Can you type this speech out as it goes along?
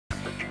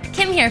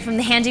Kim here from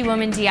the Handy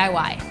Woman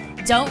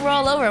DIY. Don't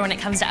roll over when it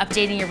comes to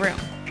updating your room.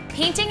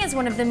 Painting is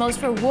one of the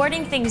most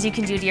rewarding things you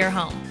can do to your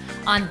home.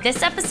 On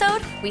this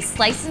episode, we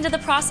slice into the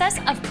process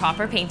of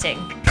proper painting.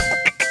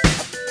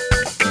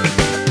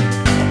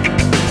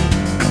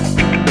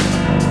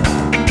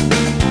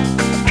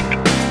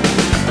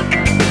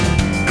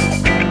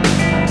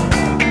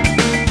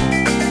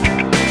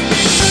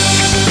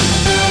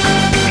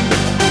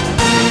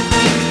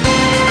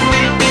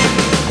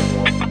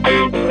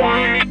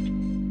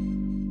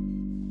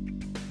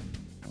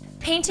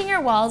 Painting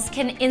your walls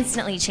can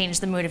instantly change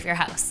the mood of your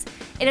house.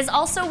 It is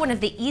also one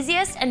of the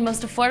easiest and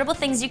most affordable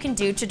things you can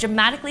do to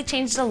dramatically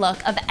change the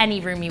look of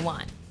any room you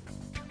want.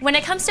 When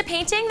it comes to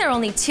painting, there are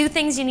only two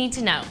things you need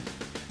to know: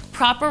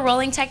 proper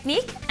rolling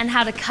technique and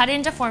how to cut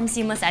in to form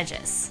seamless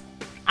edges.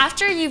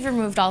 After you've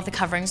removed all the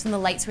coverings from the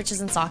light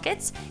switches and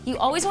sockets, you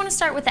always want to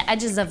start with the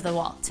edges of the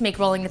wall to make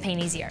rolling the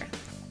paint easier.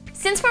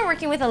 Since we're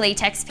working with a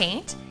latex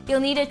paint, you'll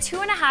need a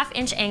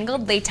 2.5-inch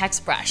angled latex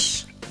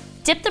brush.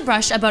 Dip the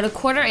brush about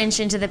 1/4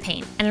 inch into the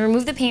paint and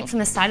remove the paint from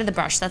the side of the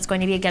brush that's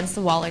going to be against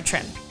the wall or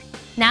trim.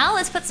 Now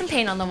let's put some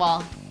paint on the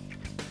wall.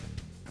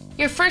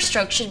 Your first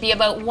stroke should be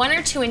about 1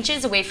 or 2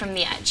 inches away from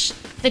the edge.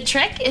 The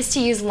trick is to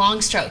use long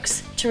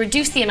strokes to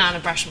reduce the amount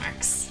of brush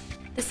marks.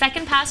 The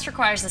second pass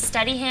requires a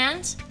steady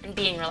hand and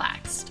being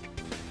relaxed.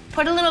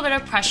 Put a little bit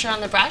of pressure on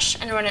the brush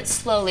and run it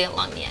slowly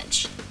along the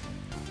edge.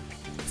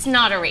 It's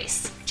not a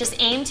race, just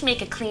aim to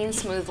make a clean,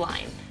 smooth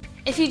line.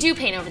 If you do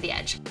paint over the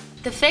edge,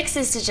 the fix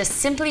is to just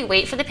simply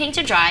wait for the paint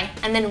to dry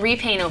and then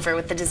repaint over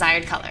with the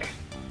desired color.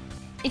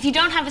 If you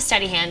don't have a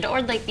steady hand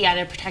or like the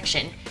added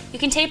protection, you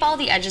can tape all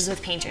the edges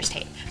with painter's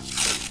tape.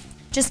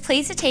 Just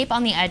place the tape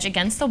on the edge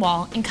against the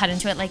wall and cut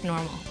into it like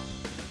normal.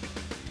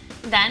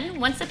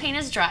 Then, once the paint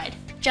is dried,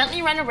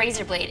 gently run a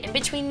razor blade in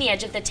between the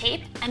edge of the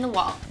tape and the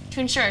wall to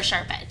ensure a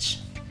sharp edge.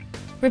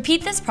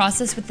 Repeat this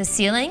process with the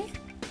ceiling,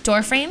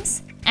 door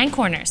frames, and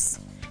corners,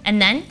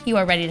 and then you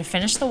are ready to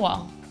finish the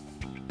wall.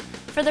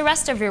 For the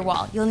rest of your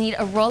wall, you'll need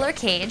a roller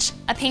cage,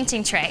 a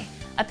painting tray,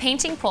 a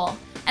painting pole,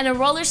 and a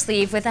roller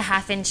sleeve with a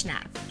 1/2-inch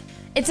nap.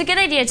 It's a good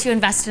idea to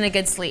invest in a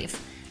good sleeve.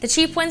 The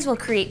cheap ones will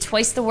create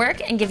twice the work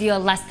and give you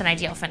a less than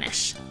ideal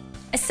finish.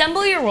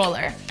 Assemble your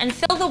roller and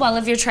fill the well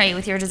of your tray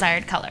with your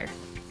desired color.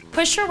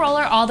 Push your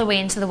roller all the way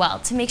into the well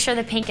to make sure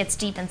the paint gets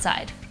deep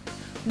inside.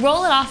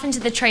 Roll it off into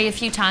the tray a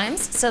few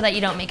times so that you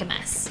don't make a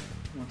mess.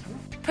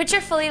 Put your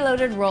fully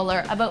loaded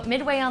roller about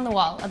midway on the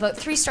wall, about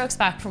 3 strokes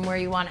back from where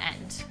you want to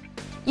end.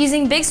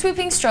 Using big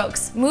swooping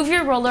strokes, move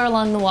your roller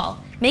along the wall,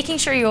 making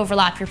sure you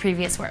overlap your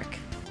previous work.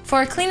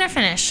 For a cleaner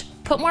finish,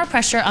 put more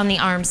pressure on the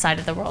arm side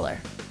of the roller.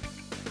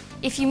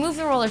 If you move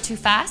the roller too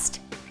fast,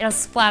 it'll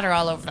splatter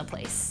all over the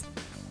place.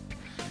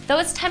 Though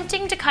it's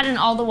tempting to cut in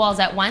all the walls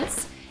at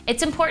once,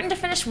 it's important to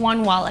finish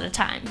one wall at a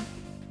time.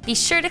 Be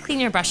sure to clean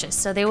your brushes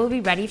so they will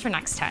be ready for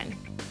next time.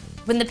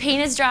 When the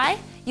paint is dry,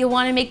 you'll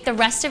want to make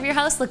the rest of your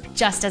house look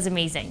just as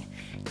amazing.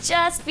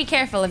 Just be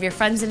careful of your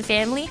friends and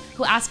family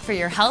who ask for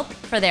your help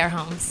for their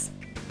homes.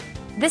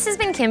 This has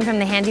been Kim from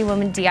the Handy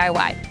Woman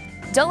DIY.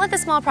 Don't let the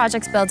small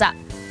projects build up.